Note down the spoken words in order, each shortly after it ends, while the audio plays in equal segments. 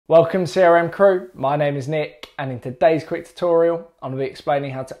Welcome CRM crew, my name is Nick and in today's quick tutorial I'm going to be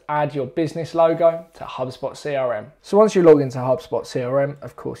explaining how to add your business logo to HubSpot CRM. So once you log into HubSpot CRM,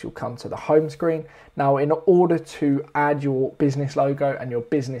 of course you'll come to the home screen. Now in order to add your business logo and your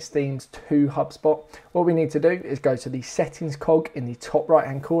business themes to HubSpot, what we need to do is go to the settings cog in the top right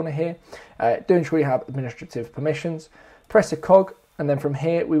hand corner here. Do ensure you have administrative permissions, press a cog, and then from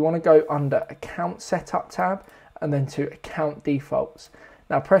here we want to go under account setup tab and then to account defaults.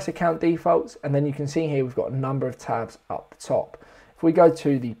 Now press account defaults and then you can see here we've got a number of tabs up the top. If we go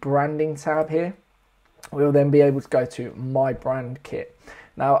to the branding tab here, we'll then be able to go to my brand kit.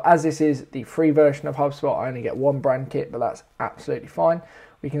 Now as this is the free version of HubSpot, I only get one brand kit, but that's absolutely fine.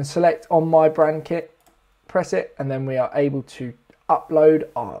 We can select on my brand kit, press it, and then we are able to upload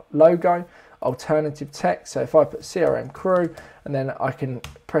our logo, alternative text. So if I put CRM crew and then I can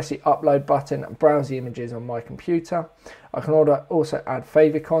press the upload button and browse the images on my computer. I can also add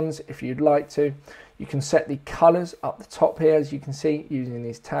favicons if you'd like to. You can set the colors up the top here, as you can see using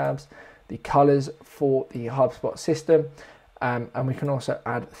these tabs, the colors for the HubSpot system, and we can also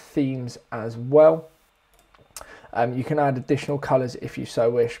add themes as well. You can add additional colors if you so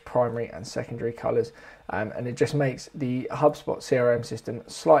wish, primary and secondary colors, and it just makes the HubSpot CRM system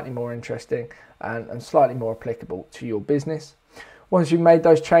slightly more interesting and slightly more applicable to your business. Once you've made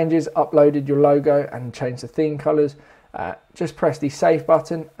those changes, uploaded your logo and changed the theme colors, just press the save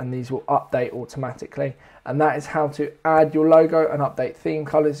button and these will update automatically. And that is how to add your logo and update theme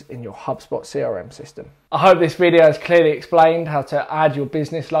colors in your HubSpot CRM system. I hope this video has clearly explained how to add your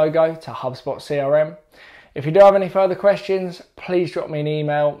business logo to HubSpot CRM. If you do have any further questions, please drop me an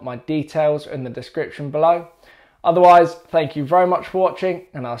email. My details are in the description below. Otherwise, thank you very much for watching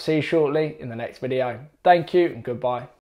and I'll see you shortly in the next video. Thank you and goodbye.